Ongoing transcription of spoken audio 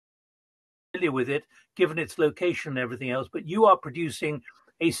familiar with it, given its location and everything else, but you are producing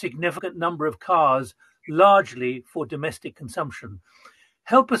a significant number of cars, largely for domestic consumption.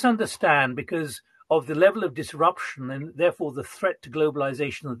 Help us understand, because of the level of disruption and therefore the threat to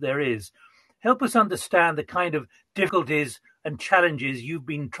globalization that there is, help us understand the kind of difficulties and challenges you've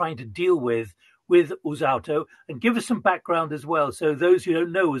been trying to deal with Uzauto, and give us some background as well, so those who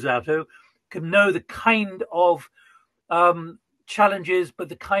don't know Uzauto can know the kind of challenges, but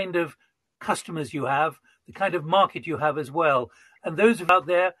the kind of customers you have, the kind of market you have as well. And those out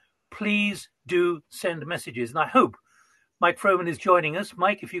there, please do send messages. And I hope Mike Froman is joining us.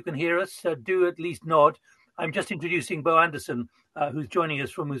 Mike, if you can hear us, do at least nod. I'm just introducing Bo Andersson, who's joining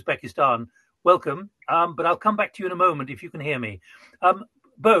us from Uzbekistan. Welcome. But I'll come back to you in a moment if you can hear me.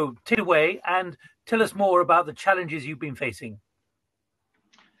 Bo, take it away and tell us more about the challenges you've been facing.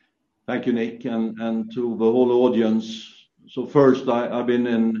 Thank you, Nick, and to the whole audience. So first, I've been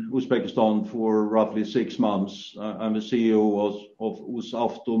in Uzbekistan for roughly 6 months. I'm the CEO of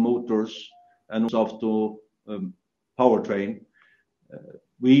Uzauto Motors and Uzauto Powertrain.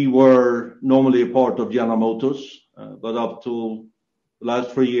 We were normally a part of General Motors, but up to the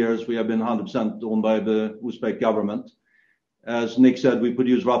last 3 years, we have been 100% owned by the Uzbek government. As Nick said, we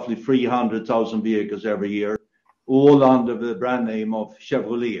produce roughly 300,000 vehicles every year, all under the brand name of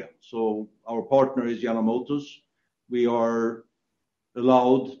Chevrolet. So our partner is General Motors. We are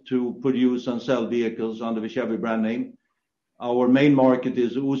allowed to produce and sell vehicles under the Chevy brand name. Our main market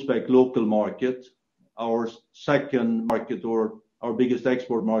is Uzbek local market. Our second market, or our biggest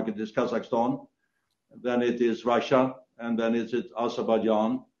export market, is Kazakhstan. Then it is Russia, and then it's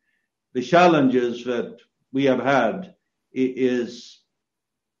Azerbaijan. The challenges that we have had is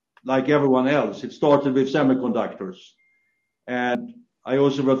like everyone else. It started with semiconductors. And I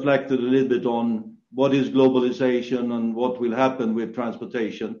also reflected a little bit on what is globalization and what will happen with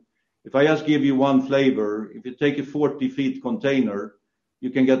transportation. If I just give you one flavor, if you take a 40-feet container, you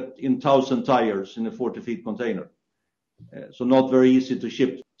can get in 1,000 tires in a 40-feet container. So not very easy to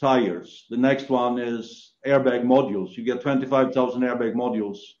ship tires. The next one is airbag modules. You get 25,000 airbag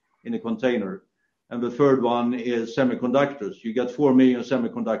modules in a container. And the third one is semiconductors. You get 4 million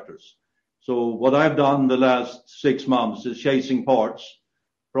semiconductors. So what I've done the last 6 months is chasing parts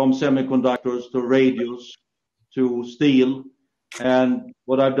from semiconductors to radios to steel. And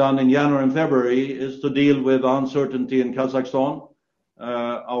what I've done in January and February is to deal with uncertainty in Kazakhstan,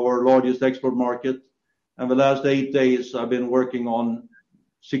 our largest export market. And the last 8 days, I've been working on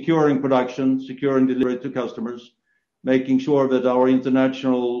securing production, securing delivery to customers, making sure that our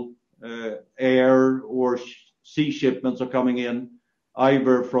international air or sea shipments are coming in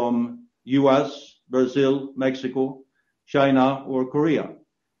either from US, Brazil, Mexico, China, or Korea.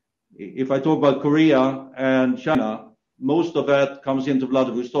 If I talk about Korea and China, most of that comes into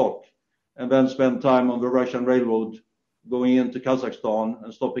Vladivostok and then spend time on the Russian railroad going into Kazakhstan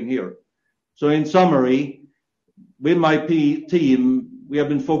and stopping here. So in summary, with my team, we have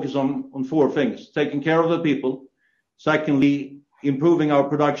been focused on 4 things: taking care of the people, secondly, improving our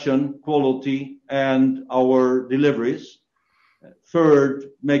production quality and our deliveries, third,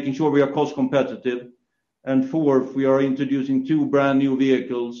 making sure we are cost competitive, and fourth, we are introducing 2 brand new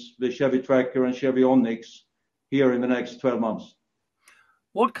vehicles, the Chevy Tracker and Chevy Onyx, here in the next 12 months.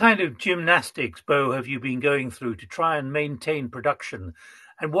 What kind of gymnastics, Bo, have you been going through to try and maintain production?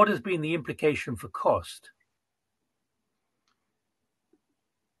 And what has been the implication for cost?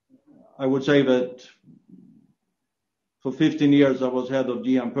 I would say that for 15 years, I was head of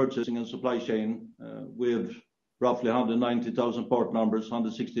GM purchasing and supply chain with roughly 190,000 part numbers,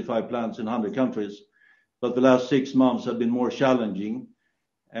 165 plants in 100 countries. But the last 6 months have been more challenging.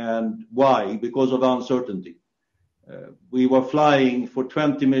 And why? Because of uncertainty. We were flying for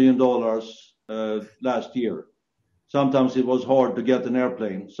 $20 million last year. Sometimes it was hard to get an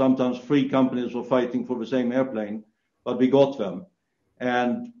airplane. Sometimes 3 companies were fighting for the same airplane, but we got them.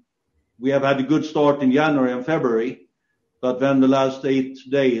 And we have had a good start in January and February, but then the last 8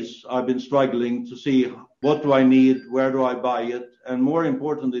 days, I've been struggling to see what do I need, where do I buy it, and more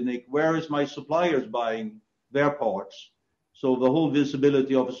importantly, Nick, where is my suppliers buying their parts? So the whole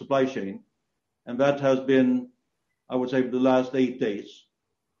visibility of a supply chain, and that has been, I would say, the last 8 days.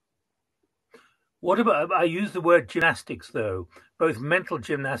 What about, I use the word gymnastics though, both mental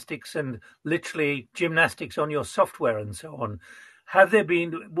gymnastics and literally gymnastics on your software and so on. Have there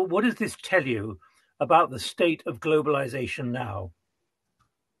been, what does this tell you about the state of globalization now?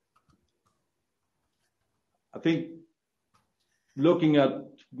 I think looking at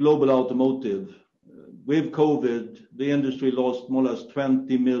global automotive, with COVID, the industry lost more or less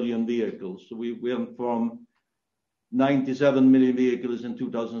 20 million vehicles. So we went from 97 million vehicles in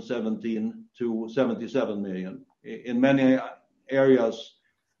 2017 to 77 million. In many areas,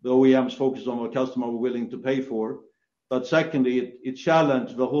 the OEMs focus on what customers are willing to pay for. But secondly, it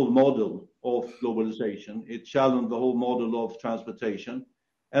challenged the whole model of globalization. It challenged the whole model of transportation.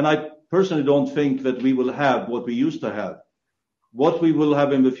 And I personally don't think that we will have what we used to have. What we will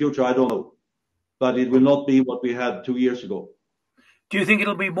have in the future, I don't know. But it will not be what we had 2 years ago. Do you think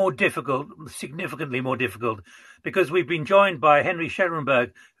it'll be more difficult, significantly more difficult? Because we've been joined by Henry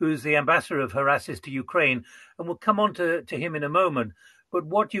Shterenberg, who's the ambassador of Horasis to Ukraine, and we'll come on to him in a moment. But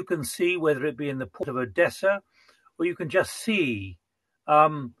what you can see, whether it be in the port of Odessa, or you can just see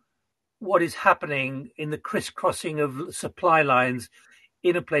what is happening in the crisscrossing of supply lines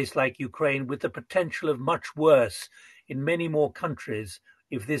in a place like Ukraine, with the potential of much worse in many more countries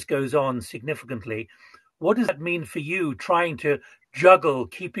if this goes on significantly. What does that mean for you, trying to juggle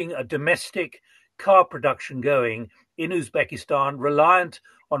keeping a domestic car production going in Uzbekistan, reliant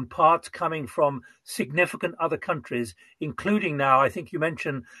on parts coming from significant other countries, including now, I think you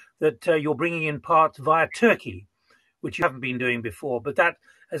mentioned that you're bringing in parts via Turkey, which you haven't been doing before, but that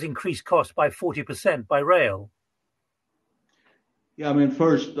has increased costs by 40% by rail. Yeah, I mean,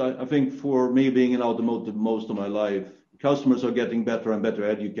 first, I think for me being in automotive most of my life, customers are getting better and better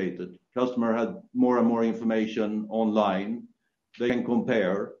educated. Customer had more and more information online. They can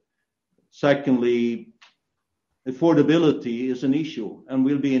compare. Secondly, affordability is an issue and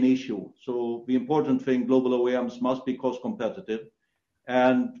will be an issue. So the important thing, global OEMs must be cost competitive.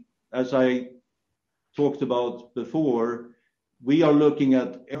 And as I talked about before, we are looking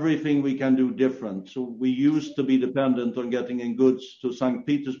at everything we can do different. So we used to be dependent on getting in goods to St.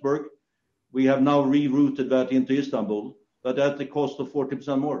 Petersburg. We have now rerouted that into Istanbul, but at the cost of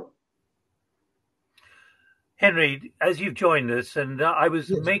 40% more. Henry, as you've joined us, and I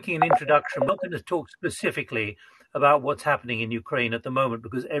was making an introduction, I'm not going to talk specifically about what's happening in Ukraine at the moment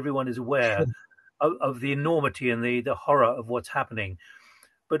because everyone is aware of the enormity and the horror of what's happening.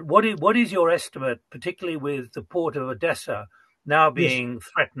 But what is your estimate, particularly with the port of Odessa now being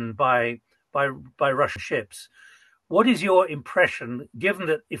threatened by Russian ships? What is your impression, given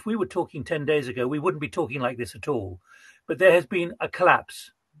that if we were talking 10 days ago, we wouldn't be talking like this at all, but there has been a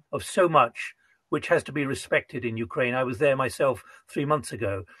collapse of so much which has to be respected in Ukraine. I was there myself 3 months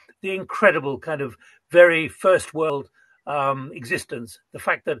ago. The incredible kind of very first world existence, the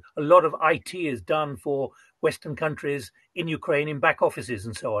fact that a lot of IT is done for Western countries in Ukraine, in back offices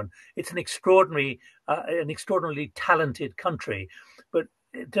and so on. It's an extraordinarily talented country. But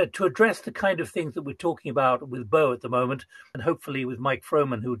to address the kind of things that we're talking about with Bo at the moment, and hopefully with Mike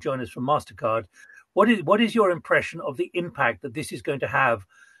Froman, who will join us from MasterCard, what is your impression of the impact that this is going to have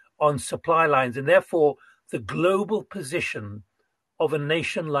on supply lines and therefore the global position of a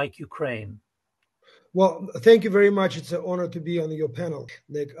nation like Ukraine? Well, thank you very much. It's an honor to be on your panel,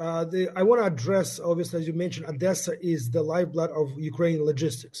 Nick. I want to address, obviously, as you mentioned, Odessa is the lifeblood of Ukrainian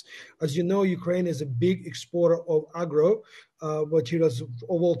logistics. As you know, Ukraine is a big exporter of agro materials of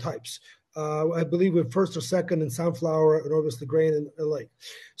all types. I believe we're first or second in sunflower and obviously grain and the like.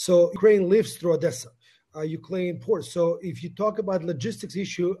 So Ukraine lives through Odessa, Ukraine port. So if you talk about logistics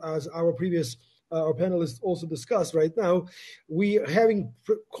issue, as our previous our panelists also discussed right now, we are having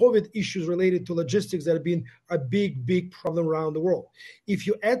COVID issues related to logistics that have been a big problem around the world. If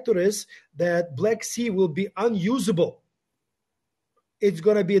you add to this that Black Sea will be unusable, it's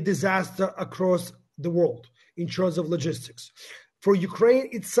going to be a disaster across the world in terms of logistics. For Ukraine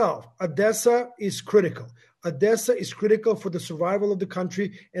itself, Odessa is critical. Odessa is critical for the survival of the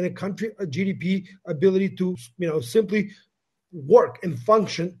country and a country GDP ability to, simply work and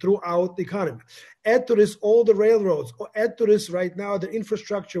function throughout the economy. Add to this all the railroads, or add to this right now the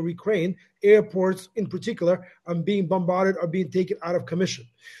infrastructure of Ukraine, airports in particular, are being bombarded, are being taken out of commission.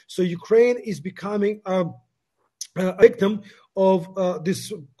 So Ukraine is becoming a victim of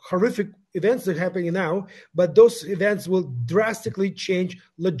this horrific events that are happening now, but those events will drastically change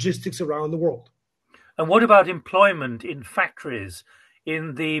logistics around the world. And what about employment in factories,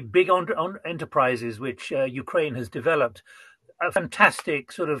 in the big enterprises which Ukraine has developed? A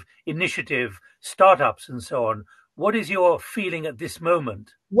fantastic sort of initiative, startups and so on. What is your feeling at this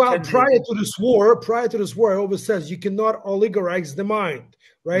moment? Well, prior to this war, I always says you cannot oligarize the mind,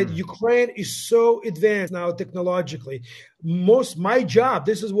 right? Ukraine is so advanced now technologically. My job,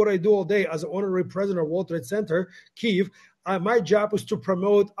 this is what I do all day as an honorary president of World Trade Center, Kyiv. My job is to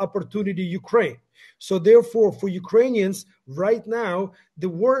promote opportunity Ukraine. So therefore, for Ukrainians right now,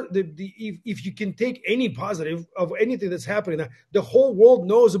 if you can take any positive of anything that's happening now, the whole world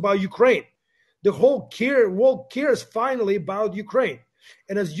knows about Ukraine. The whole world cares finally about Ukraine.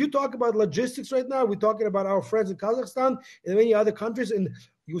 And as you talk about logistics right now, we're talking about our friends in Kazakhstan and many other countries in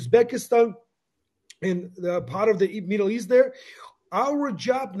Uzbekistan, in the part of the Middle East there. Our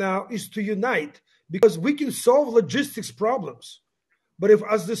job now is to unite because we can solve logistics problems. But if,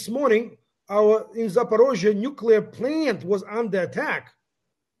 as this morning, in Zaporozhye nuclear plant was under attack,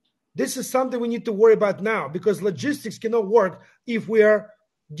 this is something we need to worry about now because logistics cannot work if we are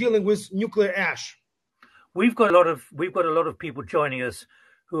dealing with nuclear ash. We've got a lot of people joining us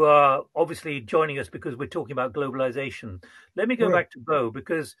who are obviously joining us because we're talking about globalization. Let me go back to Bo,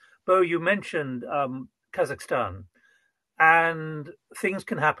 because Bo, you mentioned Kazakhstan, and things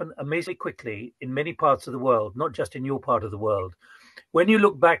can happen amazingly quickly in many parts of the world, not just in your part of the world. When you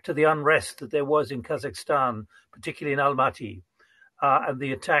look back to the unrest that there was in Kazakhstan, particularly in Almaty, and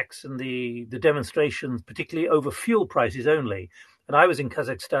the attacks and the demonstrations, particularly over fuel prices only, and I was in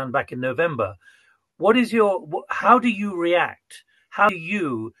Kazakhstan back in November. How do you react? How do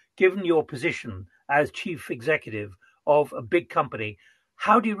you, given your position as chief executive of a big company,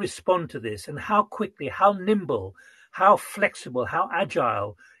 how do you respond to this? And how quickly, how nimble, how flexible, how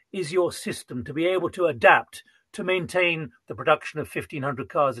agile is your system to be able to adapt to maintain the production of 1,500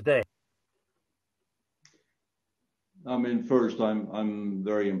 cars a day? I mean, first, I'm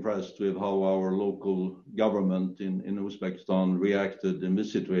very impressed with how our local government in Uzbekistan reacted in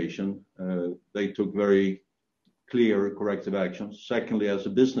this situation. They took very clear corrective actions. Secondly, as a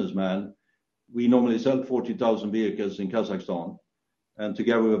businessman, we normally sell 40,000 vehicles in Kazakhstan, and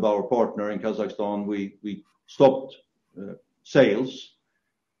together with our partner in Kazakhstan, we stopped sales.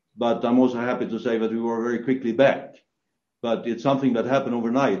 But I'm also happy to say that we were very quickly back. But it's something that happened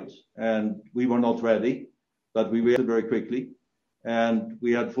overnight, and we were not ready. But we reacted very quickly, and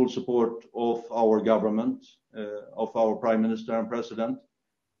we had full support of our government, of our prime minister and president.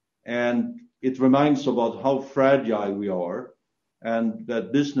 And it reminds about how fragile we are, and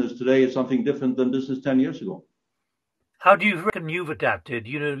that business today is something different than business 10 years ago. How do you reckon you've adapted?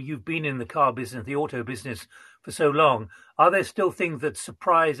 You know, you've been in the car business, the auto business for so long. Are there still things that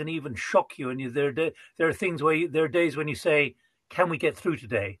surprise and even shock you? And there are things there are days when you say, "Can we get through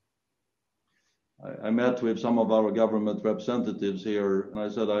today?" I met with some of our government representatives here, and I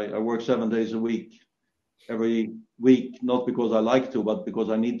said I work 7 days a week, every week, not because I like to, but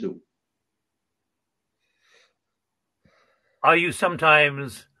because I need to. Are you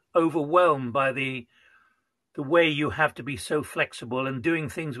sometimes overwhelmed by the way you have to be so flexible and doing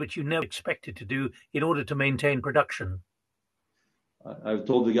things which you never expected to do in order to maintain production? I've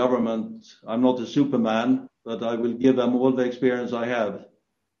told the government I'm not a Superman, but I will give them all the experience I have.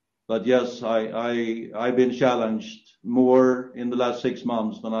 But yes, I've been challenged more in the last 6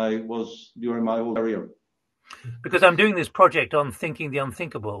 months than I was during my whole career. Because I'm doing this project on thinking the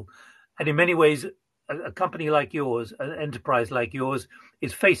unthinkable. And in many ways, a company like yours, an enterprise like yours,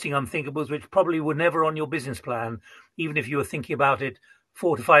 is facing unthinkables which probably were never on your business plan, even if you were thinking about it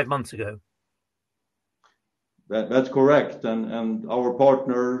 4 to 5 months ago. That's correct. And our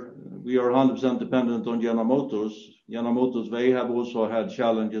partner, we are 100% dependent on General Motors. General Motors, they have also had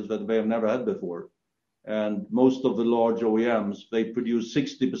challenges that they have never had before. And most of the large OEMs, they produce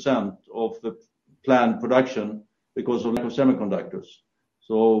 60% of the planned production because of lack of semiconductors.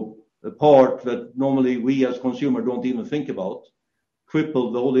 So a part that normally we as consumers don't even think about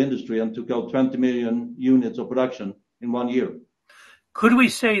crippled the whole industry and took out 20 million units of production in 1 year. Could we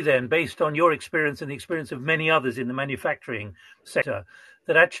say then, based on your experience and the experience of many others in the manufacturing sector,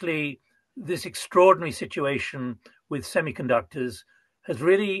 that actually this extraordinary situation with semiconductors has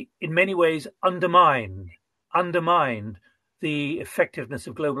really, in many ways, undermined the effectiveness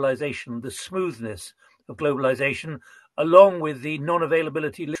of globalization, the smoothness of globalization, along with the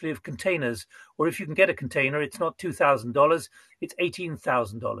non-availability literally of containers? Or if you can get a container, it's not $2,000, it's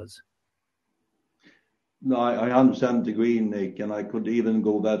 $18,000. No, I 100% agree, Nick, and I could even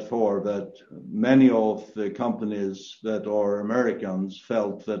go that far that many of the companies that are Americans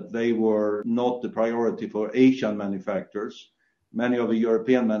felt that they were not the priority for Asian manufacturers. Many of the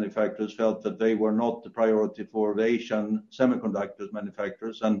European manufacturers felt that they were not the priority for the Asian semiconductors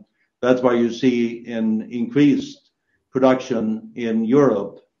manufacturers, and that's why you see an increased production in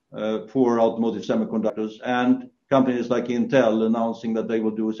Europe for automotive semiconductors, and companies like Intel announcing that they will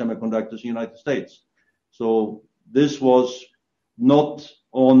do semiconductors in the United States. So this was not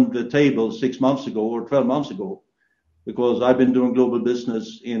on the table 6 months ago or 12 months ago, because I've been doing global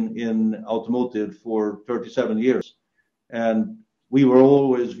business in automotive for 37 years. And we were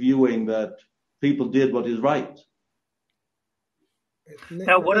always viewing that people did what is right.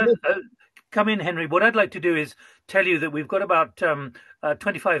 Now, come in, Henry. What I'd like to do is tell you that we've got about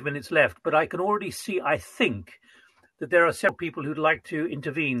 25 minutes left, but I can already see, I think, that there are several people who'd like to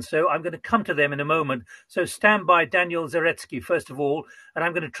intervene. So I'm going to come to them in a moment. So stand by, Daniel Zaretsky, first of all, and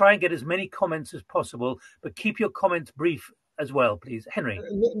I'm going to try and get as many comments as possible, but keep your comments brief as well, please. Henry.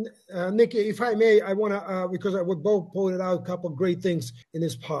 Nick, if I may, I want to, because I would both pointed out a couple of great things in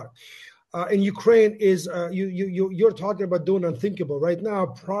this part. In Ukraine is you're talking about doing unthinkable right now.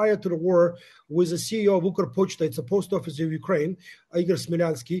 Prior to the war, with the CEO of Ukrpochta, it's a post office of Ukraine, Igor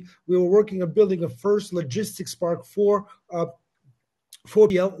Smilyansky. We were working on building a first logistics park for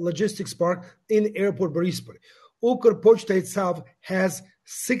PL logistics park in airport Boryspil. Ukrpochta itself has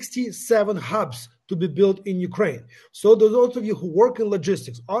 67 hubs to be built in Ukraine. So those of you who work in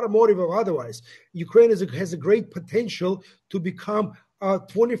logistics, automotive or otherwise, Ukraine has a great potential to become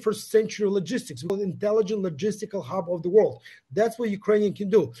 21st century logistics, intelligent logistical hub of the world. That's what Ukrainian can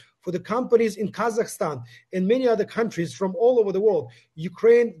do. For the companies in Kazakhstan and many other countries from all over the world,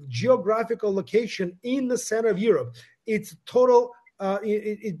 Ukraine geographical location in the center of Europe, it's total.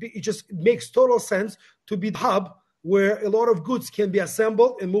 It just makes total sense to be the hub where a lot of goods can be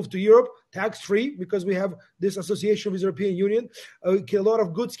assembled and moved to Europe, tax-free, because we have this association with the European Union. A lot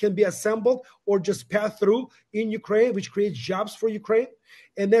of goods can be assembled or just pass through in Ukraine, which creates jobs for Ukraine.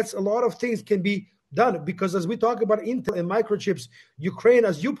 And that's a lot of things can be done, because as we talk about Intel and microchips, Ukraine,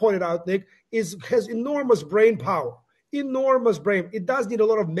 as you pointed out, Nick, has enormous brain power, enormous brain. It does need a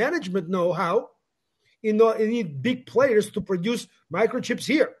lot of management know-how. It need big players to produce microchips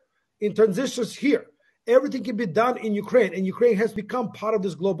here, in transistors here. Everything can be done in Ukraine, and Ukraine has become part of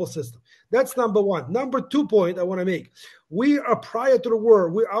this global system. That's number one. Number 2 point I want to make. We are, prior to the war,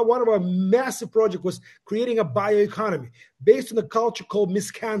 one of our massive projects was creating a bioeconomy based on a culture called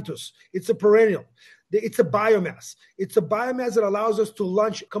miscanthus. It's a perennial. It's a biomass. It's a biomass that allows us to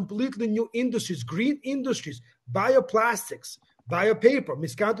launch completely new industries, green industries, bioplastics, biopaper.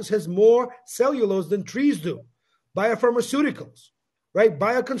 Miscanthus has more cellulose than trees do. Biopharmaceuticals, right?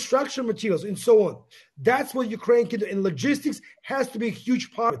 Bioconstruction materials and so on. That's what Ukraine can do. And logistics has to be a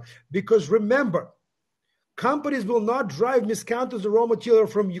huge part of it. Because remember, companies will not drive miscanthus or raw material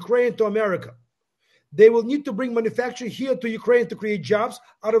from Ukraine to America. They will need to bring manufacturing here to Ukraine to create jobs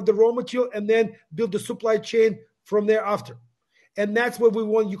out of the raw material and then build the supply chain from thereafter. And that's what we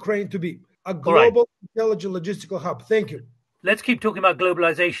want Ukraine to be, a global, intelligent logistical hub. Thank you. Let's keep talking about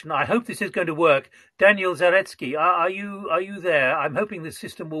globalization. I hope this is going to work. Daniel Zaretsky, are you there? I'm hoping this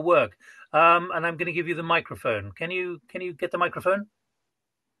system will work. And I'm going to give you the microphone. Can you get the microphone?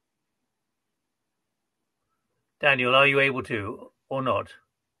 Daniel, are you able to or not?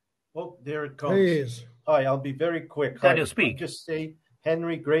 Oh, there it comes. Please. Hi, I'll be very quick. Daniel, speak. Just say,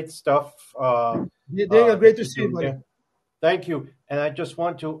 Henry, great stuff. Daniel, great to see you, buddy. Thank you. And I just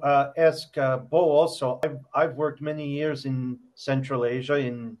want to ask Bo also. I've worked many years in Central Asia,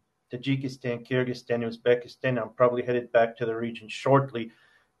 in Tajikistan, Kyrgyzstan, Uzbekistan. I'm probably headed back to the region shortly.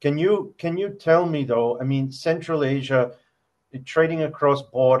 Can you tell me though? I mean, Central Asia, trading across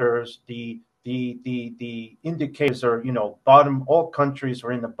borders, the indicators are, bottom. All countries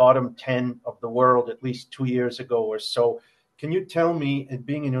were in the bottom 10 of the world at least 2 years ago or so. Can you tell me,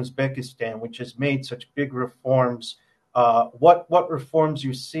 being in Uzbekistan, which has made such big reforms, what reforms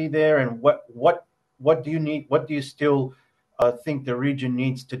you see there, and what do you need? What do you still think the region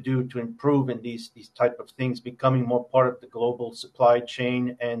needs to do to improve in these type of things, becoming more part of the global supply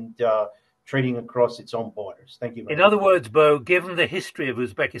chain and trading across its own borders? Thank you very much. In other words, Bo, given the history of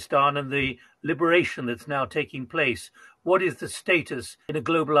Uzbekistan and the liberation that's now taking place, what is the status in a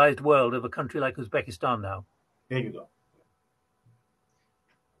globalized world of a country like Uzbekistan now? There you go.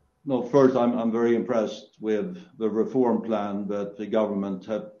 No, first, I'm very impressed with the reform plan that the government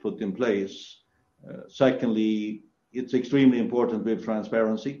had put in place. Secondly, it's extremely important with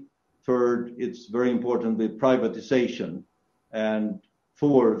transparency. Third, it's very important with privatization. And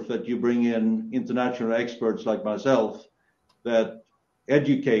fourth, that you bring in international experts like myself that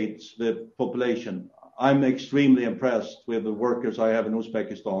educates the population. I'm extremely impressed with the workers I have in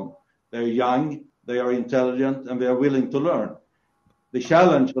Uzbekistan. They're young, they are intelligent, and they are willing to learn. The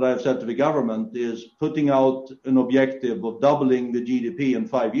challenge that I've said to the government is putting out an objective of doubling the GDP in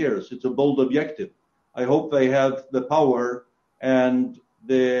 5 years. It's a bold objective. I hope they have the power and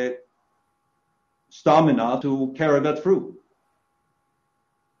the stamina to carry that through.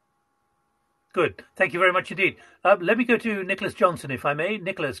 Good. Thank you very much indeed. Let me go to Nicholas Johnson, if I may.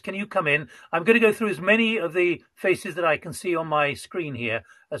 Nicholas, can you come in? I'm going to go through as many of the faces that I can see on my screen here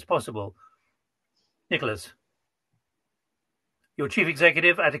as possible. Nicholas. You're Chief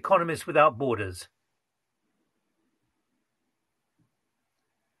Executive at Economists Without Borders.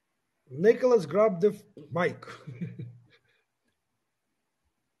 Nicholas, grab the mic.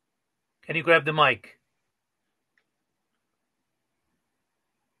 Can you grab the mic?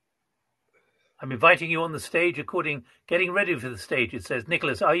 I'm inviting you on the stage. Getting ready for the stage. It says,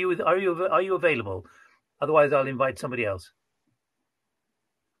 Nicholas, are you available? Otherwise, I'll invite somebody else.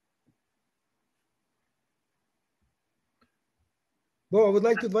 Well, I would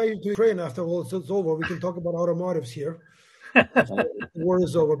like to invite you to Ukraine after all it's over. We can talk about automotives here. The war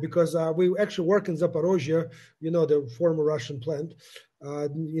is over, because we actually work in Zaporozhye, the former Russian plant.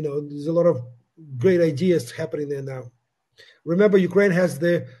 There's a lot of great ideas happening there now. Remember, Ukraine has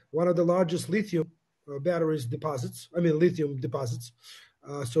one of the largest lithium deposits.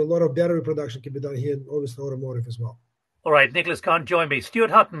 So a lot of battery production can be done here, and obviously automotive as well. All right, Nicholas can't join me.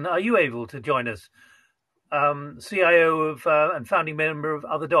 Stuart Hutton, are you able to join us? CIO of and founding member of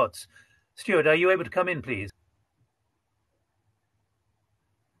Other Dots. Stuart, are you able to come in, please?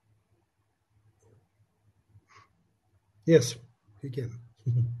 Yes, you can.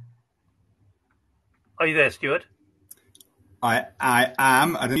 Are you there, Stuart? I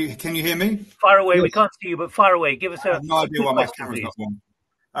am. Can you hear me? Far away. Yes. We can't see you, but far away. Give us I have no idea why my camera's not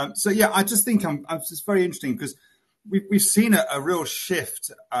on. So yeah, I just think it's very interesting, because we've seen a real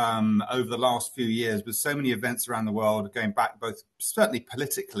shift over the last few years, with so many events around the world going back, both certainly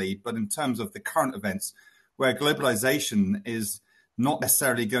politically, but in terms of the current events, where globalization is not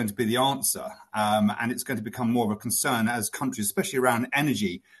necessarily going to be the answer, and it's going to become more of a concern as countries, especially around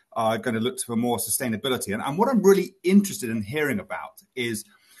energy, are going to look for more sustainability. And what I'm really interested in hearing about is,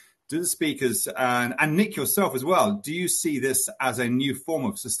 do the speakers, and Nick yourself as well, do you see this as a new form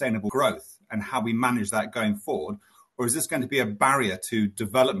of sustainable growth and how we manage that going forward? Or is this going to be a barrier to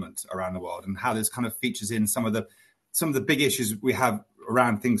development around the world, and how this kind of features in some of the big issues we have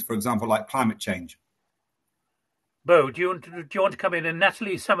around things, for example, like climate change? Bo, do you want to come in? And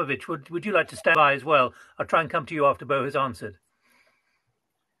Natalie Samovich, would you like to stand by as well? I'll try and come to you after Bo has answered.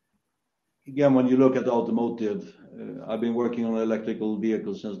 Again, when you look at automotive, I've been working on electrical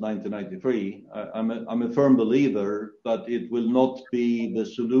vehicles since 1993. I'm a firm believer, but it will not be the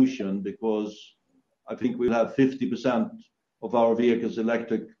solution, because I think we'll have 50% of our vehicles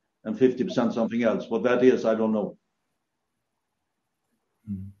electric and 50% something else. What that is, I don't know.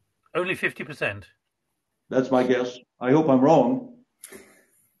 Only 50%? That's my guess. I hope I'm wrong.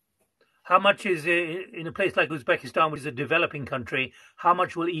 How much is, in a place like Uzbekistan, which is a developing country, how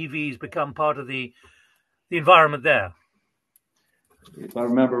much will EVs become part of the environment there? If I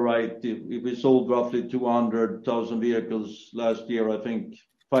remember right, if we sold roughly 200,000 vehicles last year, I think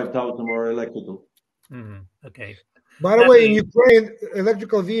 5,000 were electrical. Okay. By the way, in Ukraine,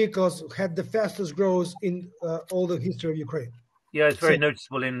 electrical vehicles had the fastest growth in all the history of Ukraine. Yeah, it's very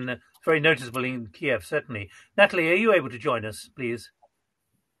noticeable in Kiev, certainly. Natalie, are you able to join us, please?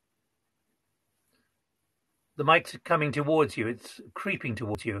 The mic's coming towards you. It's creeping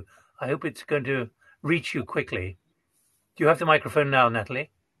towards you. I hope it's going to reach you quickly. Do you have the microphone now,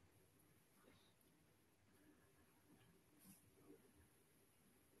 Natalie?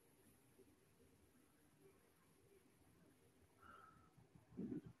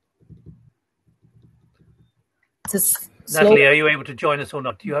 Natalie, are you able to join us or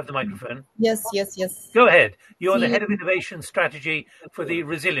not? Do you have the microphone? Yes. Go ahead. You're the head of innovation strategy for the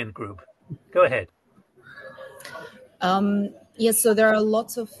Resilient Group. Go ahead. Yes, so there are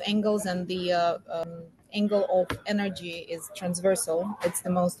lots of angles, and the angle of energy is transversal. It's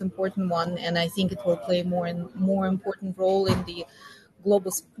the most important one, and I think it will play more and more important role in the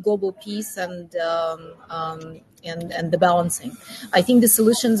global peace and the balancing. I think the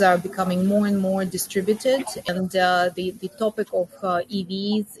solutions are becoming more and more distributed, and the topic of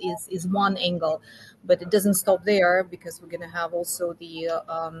EVs is one angle. But it doesn't stop there, because we're going to have also the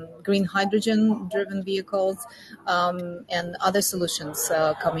green hydrogen-driven vehicles and other solutions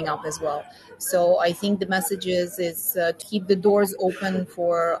coming up as well. So I think the message is to keep the doors open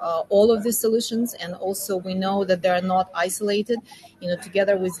for all of these solutions, and also we know that they are not isolated.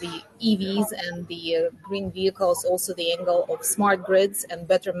 Together with the EVs and the green vehicles, also the angle of smart grids and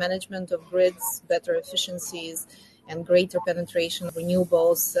better management of grids, better efficiencies, and greater penetration of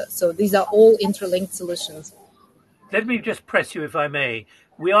renewables. So these are all interlinked solutions. Let me just press you, if I may.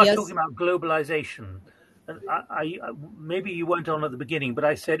 We are talking about globalization. And I maybe you weren't on at the beginning, but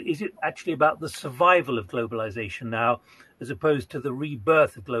I said, is it actually about the survival of globalization now, as opposed to the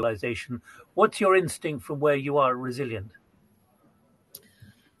rebirth of globalization? What's your instinct from where you are Resilient?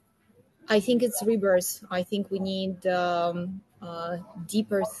 I think it's rebirth. I think we need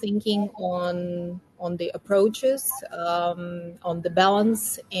deeper thinking on the approaches, on the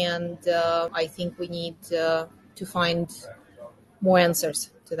balance, and I think we need to find more answers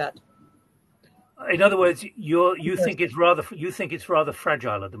to that. In other words, you think it's rather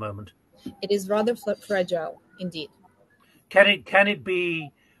fragile at the moment. It is rather fragile, indeed. Can it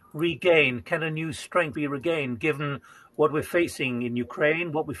be regained? Can a new strength be regained given what we're facing in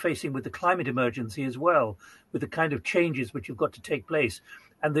Ukraine, what we're facing with the climate emergency as well, with the kind of changes which have got to take place,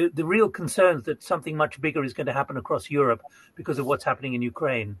 and the real concerns that something much bigger is going to happen across Europe because of what's happening in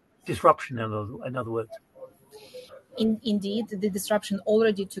Ukraine? Disruption, in other words. Indeed, the disruption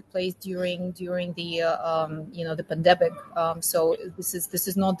already took place during the the pandemic. So this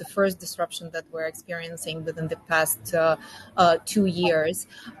is not the first disruption that we're experiencing within the past 2 years,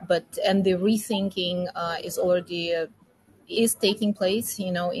 and the rethinking is taking place.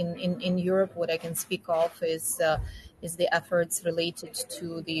 In Europe, what I can speak of is the efforts related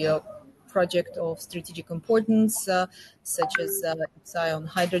to the project of strategic importance, such as IPSI on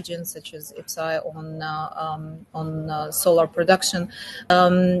hydrogen, such as IPSI on solar production.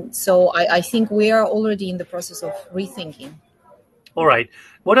 So I think we are already in the process of rethinking. All right.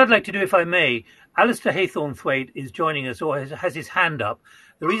 What I'd like to do, if I may, Alistair Haythornthwaite is joining us, or has his hand up.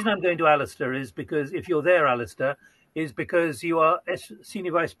 The reason I'm going to Alistair is because, if you're there, Alistair, is because you are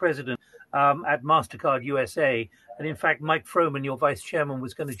Senior Vice President at MasterCard USA. And in fact, Mike Froman, your Vice Chairman,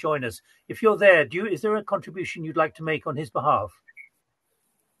 was going to join us. If you're there, is there a contribution you'd like to make on his behalf?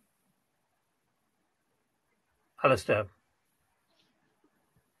 Alistair.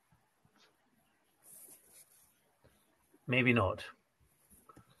 Maybe not.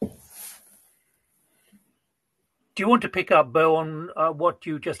 Do you want to pick up, Bo, on what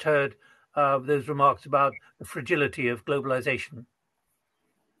you just heard, those remarks about the fragility of globalization?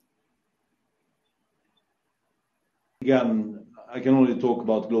 Again, I can only talk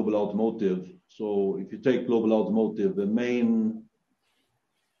about global automotive. So if you take global automotive, the main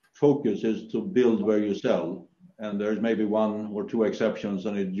focus is to build where you sell. And there's maybe one or two exceptions,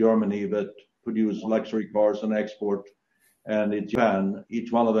 and in Germany that produce luxury cars and export, and in Japan,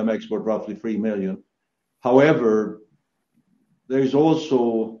 each one of them export roughly 3 million. However, there's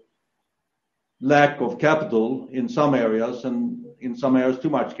also lack of capital in some areas, and in some areas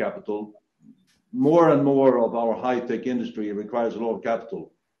too much capital. More and more of our high-tech industry requires a lot of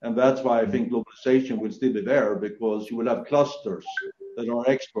capital. And that's why I think globalization will still be there, because you will have clusters that are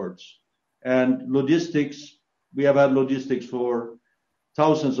experts. And logistics, we have had logistics for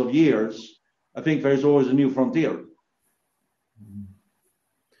thousands of years. I think there's always a new frontier.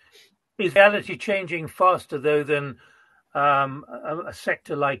 Is reality changing faster, though, than a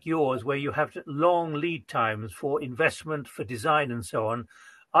sector like yours, where you have long lead times for investment, for design, and so on?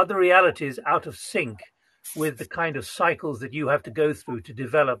 Are the realities out of sync with the kind of cycles that you have to go through to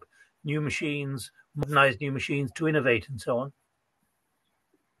develop new machines, modernize new machines, to innovate, and so on?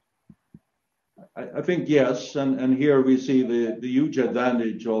 I think yes, and here we see the huge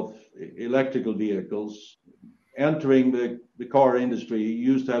advantage of electrical vehicles. Entering the car industry,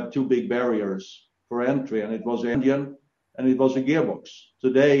 you used to have two big barriers for entry, and it was the engine and it was a gearbox.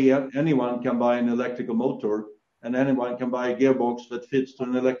 Today, anyone can buy an electrical motor, and anyone can buy a gearbox that fits to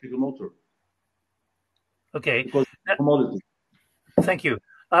an electrical motor. Okay. Because it's a commodity. Thank you.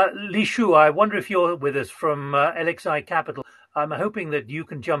 Li Shu, I wonder if you're with us from LXI Capital. I'm hoping that you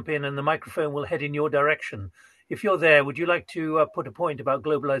can jump in and the microphone will head in your direction. If you're there, would you like to put a point about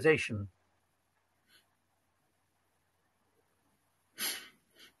globalization?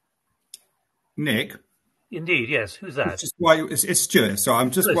 Nick? Indeed, yes. Who's that? It's Stuart. So I'm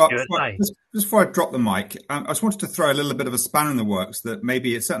just before I drop the mic, I just wanted to throw a little bit of a spanner in the works that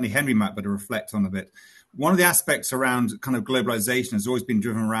maybe certainly Henry might better reflect on a bit. One of the aspects around kind of globalization has always been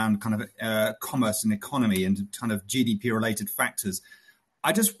driven around kind of commerce and economy and kind of GDP related factors.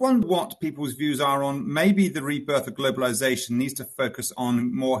 I just wonder what people's views are on maybe the rebirth of globalization needs to focus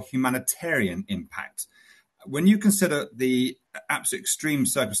on more humanitarian impact. When you consider the absolute extreme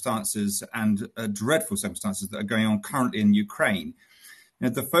circumstances and dreadful circumstances that are going on currently in Ukraine,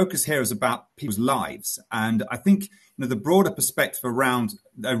 the focus here is about people's lives. And I think the broader perspective around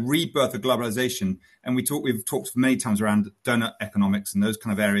a rebirth of globalization, and we've talked many times around donor economics and those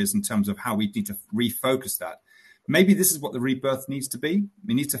kind of areas in terms of how we need to refocus that. Maybe this is what the rebirth needs to be.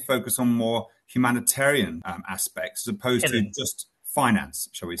 We need to focus on more humanitarian aspects as opposed to just finance,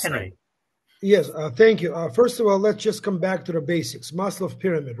 shall we say. Henry. Yes, thank you. First of all, let's just come back to the basics. Maslow's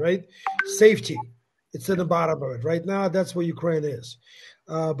pyramid, right? Safety, it's at the bottom of it. Right now, that's where Ukraine is.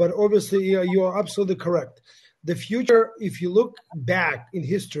 But obviously, you are absolutely correct. The future, if you look back in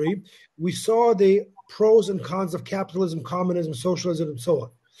history, we saw the pros and cons of capitalism, communism, socialism, and so on,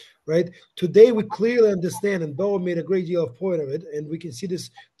 right? Today, we clearly understand, and Bo made a great deal of point of it, and we can see this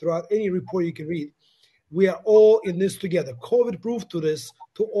throughout any report you can read. We are all in this together. COVID proved to this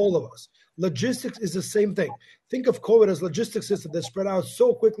to all of us. Logistics is the same thing. Think of COVID as logistics system that spread out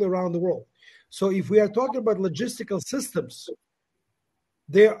so quickly around the world. So if we are talking about logistical systems,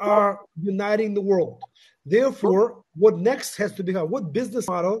 They are uniting the world. Therefore, what next has to become, what business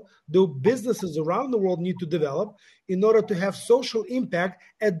model do businesses around the world need to develop in order to have social impact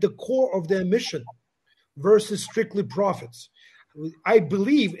at the core of their mission versus strictly profits? I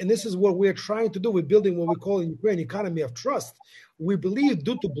believe, and this is what we're trying to do, we're building what we call in Ukraine economy of trust. We believe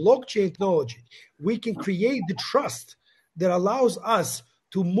due to blockchain technology, we can create the trust that allows us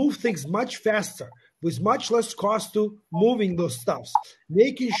to move things much faster with much less cost to moving those stuffs,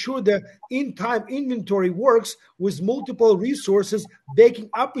 making sure that in-time inventory works with multiple resources backing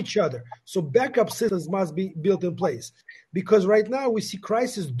up each other. So backup systems must be built in place. Because right now we see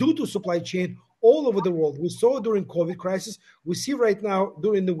crisis due to supply chain all over the world. We saw during COVID crisis. We see right now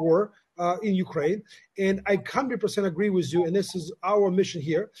during the war in Ukraine. And I 100% agree with you, and this is our mission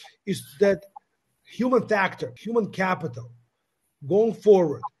here, is that human factor, human capital, going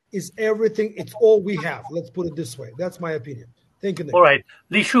forward, is everything. It's all we have. Let's put it this way. That's my opinion. Thank you, Nick. All right.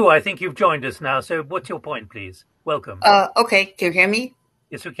 Li Shu, I think you've joined us now. So what's your point, please? Welcome. Okay. Can you hear me?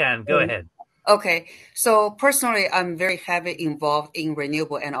 Yes, we can. Go ahead. Okay. So personally, I'm very heavily involved in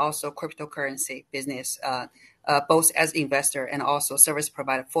renewable and also cryptocurrency business, both as investor and also service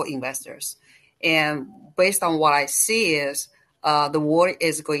provider for investors. And based on what I see is the world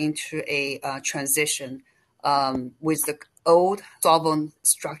is going to a transition with the old sovereign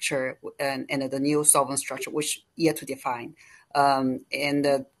structure and the new sovereign structure, which yet to define. And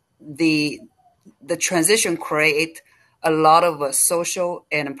the transition create a lot of social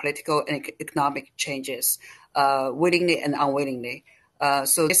and political and economic changes, willingly and unwillingly.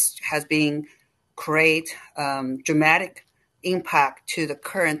 So this has been create dramatic impact to the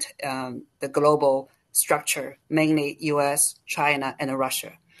current the global structure, mainly U.S., China, and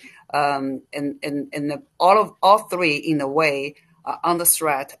Russia. And all three, in a way, are under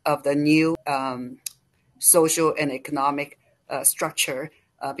threat of the new social and economic structure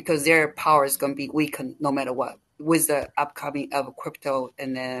because their power is going to be weakened no matter what with the upcoming of crypto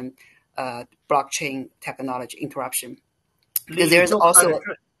and then blockchain technology interruption. Because there's also...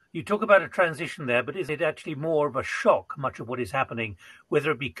 You talk about a transition there, but is it actually more of a shock, much of what is happening, whether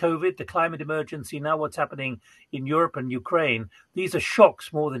it be COVID, the climate emergency, now what's happening in Europe and Ukraine? These are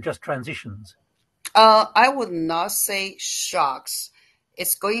shocks more than just transitions. I would not say shocks.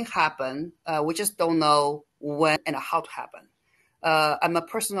 It's going to happen. We just don't know when and how to happen. I'm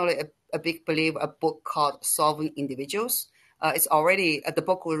personally a big believer of a book called Solving Individuals. It's already, the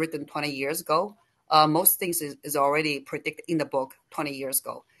book was written 20 years ago. Most things is already predicted in the book 20 years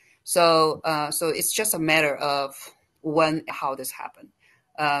ago. So it's just a matter of when and how this happened.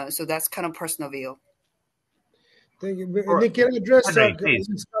 So that's kind of personal view. Thank you. Nick, can I address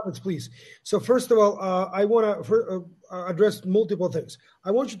these comments, please? So first of all, I want to address multiple things. I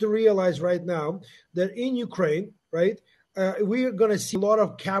want you to realize right now that in Ukraine, right, we are going to see a lot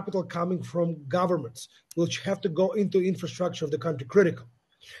of capital coming from governments, which have to go into infrastructure of the country, critical.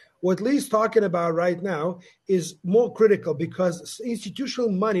 What Lee's talking about right now is more critical because institutional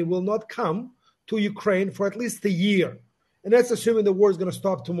money will not come to Ukraine for at least a year. And that's assuming the war is going to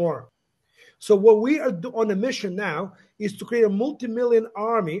stop tomorrow. So what we are on a mission now is to create a multi-million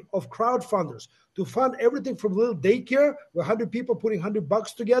army of crowdfunders to fund everything from little daycare, where 100 people putting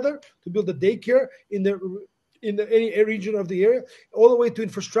 $100 together to build a daycare in any region of the area, all the way to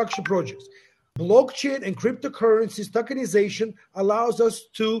infrastructure projects. Blockchain and cryptocurrencies, tokenization allows us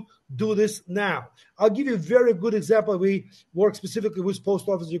to do this now. I'll give you a very good example. We work specifically with Post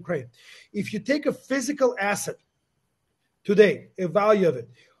Office in Ukraine. If you take a physical asset today, a value of it,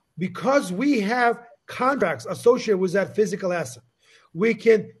 because we have contracts associated with that physical asset, we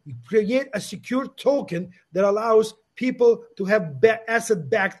can create a secure token that allows people to have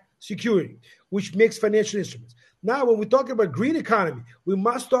asset-backed security, which makes financial instruments. Now, when we talk about green economy, we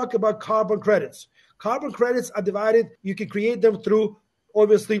must talk about carbon credits. Carbon credits are divided. You can create them through,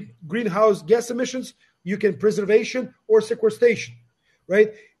 obviously, greenhouse gas emissions. You can preservation or sequestration,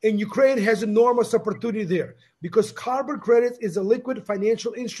 right? And Ukraine has enormous opportunity there because carbon credits is a liquid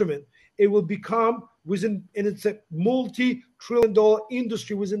financial instrument. It will become and it's a multi-trillion-dollar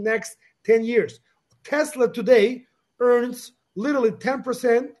industry within the next 10 years. Tesla today earns literally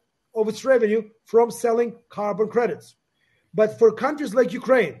 10% of its revenue from selling carbon credits. But for countries like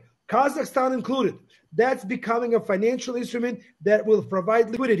Ukraine, Kazakhstan included, that's becoming a financial instrument that will provide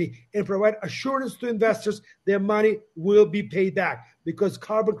liquidity and provide assurance to investors their money will be paid back because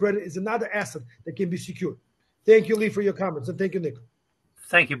carbon credit is another asset that can be secured. Thank you, Lee, for your comments, and thank you, Nick.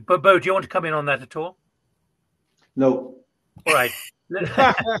 Thank you. But Bo, do you want to come in on that at all? No. All right.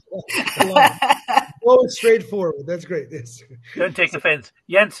 Oh, it's straightforward. That's great. Yes. Don't take offense.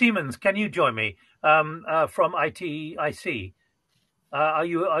 Jan Siemens, can you join me from ITIC? Are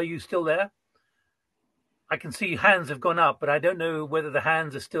you still there? I can see hands have gone up, but I don't know whether the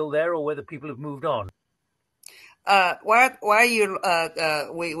hands are still there or whether people have moved on. While you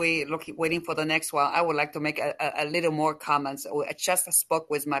waiting for the next one, I would like to make a little more comments. I just spoke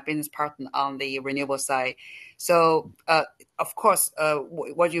with my business partner on the renewable side. So, of course,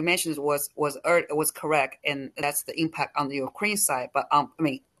 what you mentioned was correct, and that's the impact on the Ukraine side. But I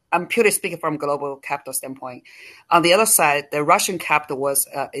mean, I'm purely speaking from global capital standpoint. On the other side, the Russian capital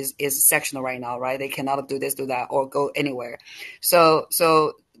is sectional right now, right? They cannot do this, do that, or go anywhere. So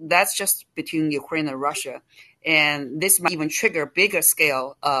that's just between Ukraine and Russia. And this might even trigger bigger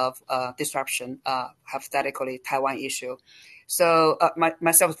scale of disruption, hypothetically Taiwan issue. So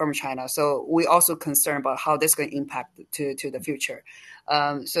myself from China, so we also concerned about how this is going to impact to the future.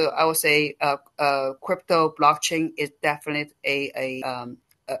 So I would say crypto blockchain is definitely a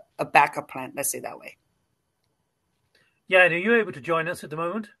backup plan. Let's say that way. Yeah, and are you able to join us at the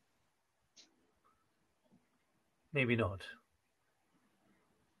moment? Maybe not.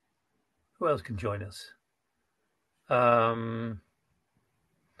 Who else can join us? Shambatia,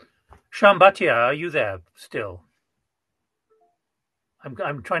 are you there still?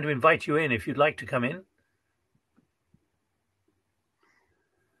 I'm trying to invite you in if you'd like to come in.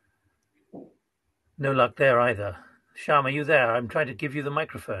 No luck there either. Sham, are you there? I'm trying to give you the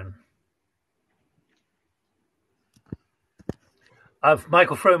microphone.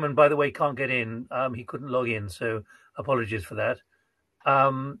 Michael Froman, by the way, can't get in. He couldn't log in, so apologies for that.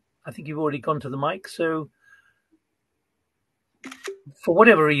 I think you've already gone to the mic, so for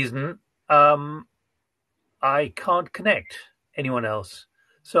whatever reason, I can't connect anyone else.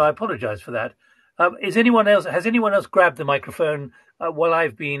 So I apologize for that. Has anyone else grabbed the microphone while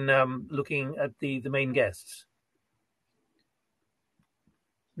I've been looking at the main guests?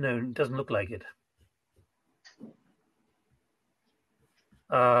 No, it doesn't look like it.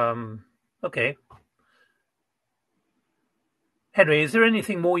 Okay. Henry, is there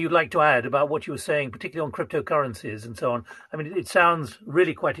anything more you'd like to add about what you were saying, particularly on cryptocurrencies and so on? I mean, it sounds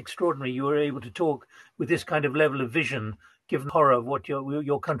really quite extraordinary. You were able to talk with this kind of level of vision, given the horror of what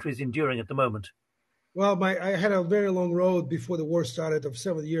your country is enduring at the moment. Well, I had a very long road before the war started of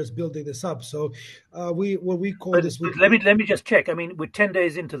 7 years building this up. So we call this. Let me just check. I mean, we're 10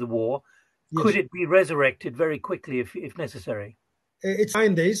 days into the war. Yes. Could it be resurrected very quickly if necessary? It's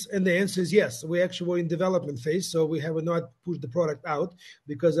 9 days, and the answer is yes. We actually were in development phase, so we have not pushed the product out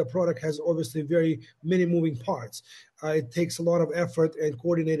because the product has obviously very many moving parts. It takes a lot of effort and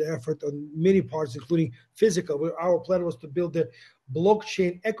coordinated effort on many parts, including physical. Our plan was to build the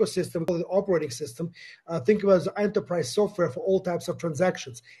blockchain ecosystem, the operating system. Think about it as enterprise software for all types of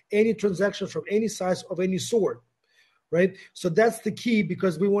transactions, any transaction from any size of any sort. Right? So that's the key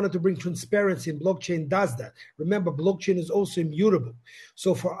because we wanted to bring transparency, and blockchain does that. Remember, blockchain is also immutable.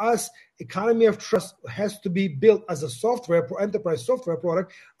 So for us, economy of trust has to be built as a software, enterprise software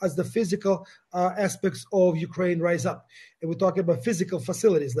product, as the physical aspects of Ukraine rise up. And we're talking about physical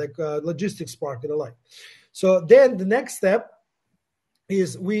facilities like logistics park and the like. So then the next step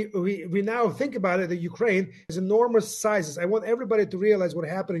is we now think about it that Ukraine has enormous sizes. I want everybody to realize what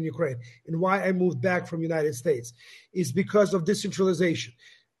happened in Ukraine and why I moved back from the United States is because of decentralization.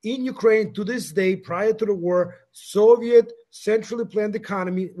 In Ukraine, to this day, prior to the war, Soviet centrally planned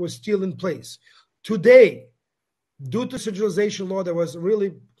economy was still in place. Today, due to centralization law that was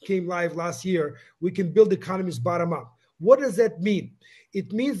really came live last year, we can build economies bottom up. What does that mean?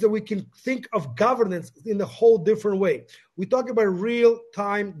 It means that we can think of governance in a whole different way. We talk about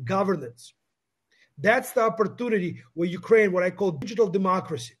real-time governance. That's the opportunity where Ukraine, what I call digital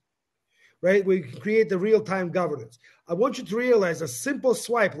democracy, right? Where you can create the real-time governance. I want you to realize a simple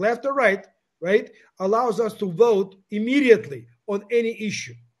swipe, left or right, allows us to vote immediately on any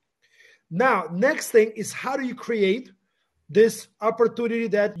issue. Now, next thing is how do you create this opportunity,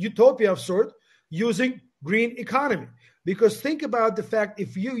 that utopia of sort, using green economy? Because think about the fact,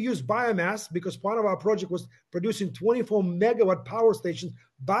 if you use biomass, because part of our project was producing 24 megawatt power stations,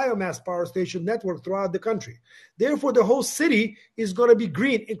 biomass power station network throughout the country. Therefore, the whole city is going to be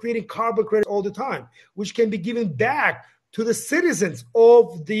green and creating carbon credit all the time, which can be given back to the citizens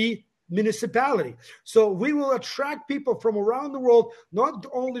of the municipality. So we will attract people from around the world, not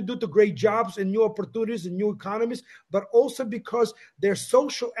only due to great jobs and new opportunities and new economies, but also because their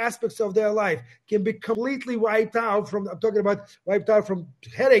social aspects of their life can be completely wiped out from, I'm talking about wiped out from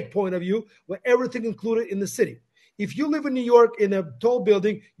headache point of view, where everything included in the city. If you live in New York in a tall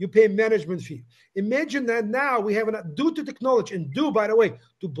building, you pay management fee. Imagine that now we have, due to technology, and due, by the way,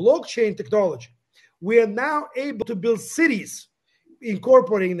 to blockchain technology, we are now able to build cities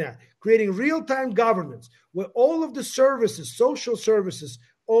incorporating that, creating real-time governance where all of the services, social services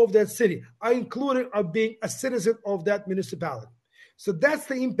of that city are included of being a citizen of that municipality. So that's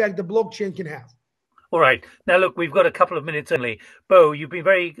the impact the blockchain can have. All right. Now, look, we've got a couple of minutes only. Bo, you've been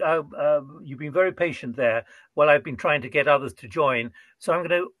very patient there while I've been trying to get others to join. So I'm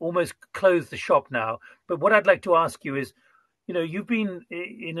going to almost close the shop now. But what I'd like to ask you is, you've been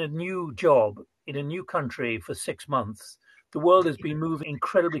in a new job in a new country for 6 months. The world has been moving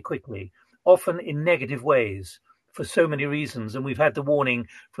incredibly quickly, often in negative ways for so many reasons. And we've had the warning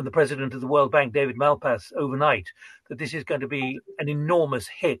from the president of the World Bank, David Malpass, overnight, that this is going to be an enormous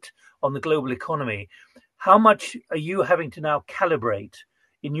hit on the global economy. How much are you having to now calibrate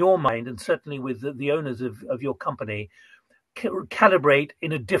in your mind, and certainly with the owners of your company, calibrate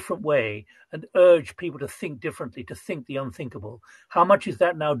in a different way and urge people to think differently, to think the unthinkable? How much is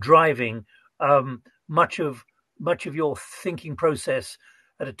that now driving much of your thinking process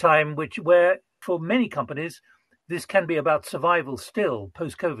at a time where for many companies this can be about survival still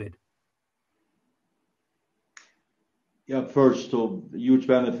post-COVID? Yeah, first, a huge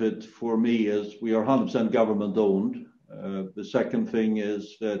benefit for me is we are 100% government owned. The second thing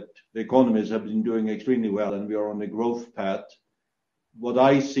is that the economies have been doing extremely well and we are on a growth path. What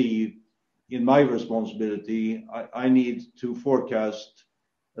I see in my responsibility, I need to forecast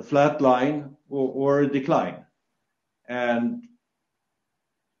a flat line or a decline. And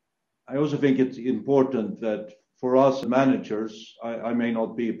I also think it's important that for us managers, I may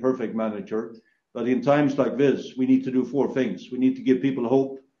not be a perfect manager, but in times like this, we need to do 4 things. We need to give people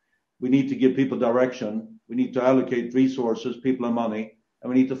hope. We need to give people direction. We need to allocate resources, people and money,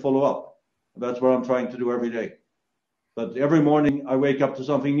 and we need to follow up. And that's what I'm trying to do every day. But every morning I wake up to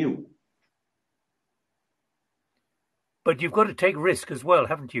something new. But you've got to take risk as well,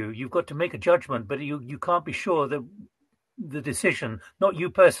 haven't you? You've got to make a judgment, but you can't be sure that the decision, not you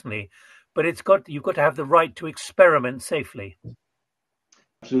personally, but you've got to have the right to experiment safely.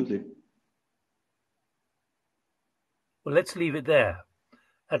 Absolutely. Well, let's leave it there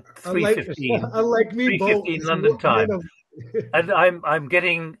at 3:15. Unlike me, 3:15 London time. And I'm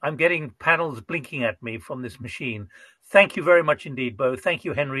getting panels blinking at me from this machine. Thank you very much indeed, Bo. Thank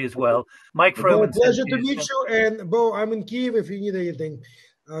you, Henry, as well. Mike Froman. Pleasure to meet you. And Bo, I'm in Kyiv if you need anything.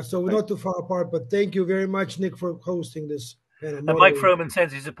 So we're not too far apart. But thank you very much, Nick, for hosting this panel. And Mike Froman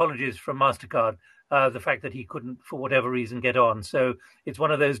sends his apologies from MasterCard. The fact that he couldn't, for whatever reason, get on. So it's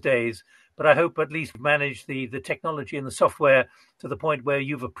one of those days. But I hope at least you've managed the technology and the software to the point where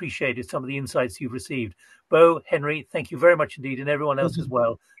you've appreciated some of the insights you've received. Bo, Henry, thank you very much indeed, and everyone else as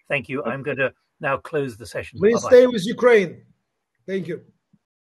well. Thank you. I'm going to now close the session. Please stay with Ukraine. Thank you.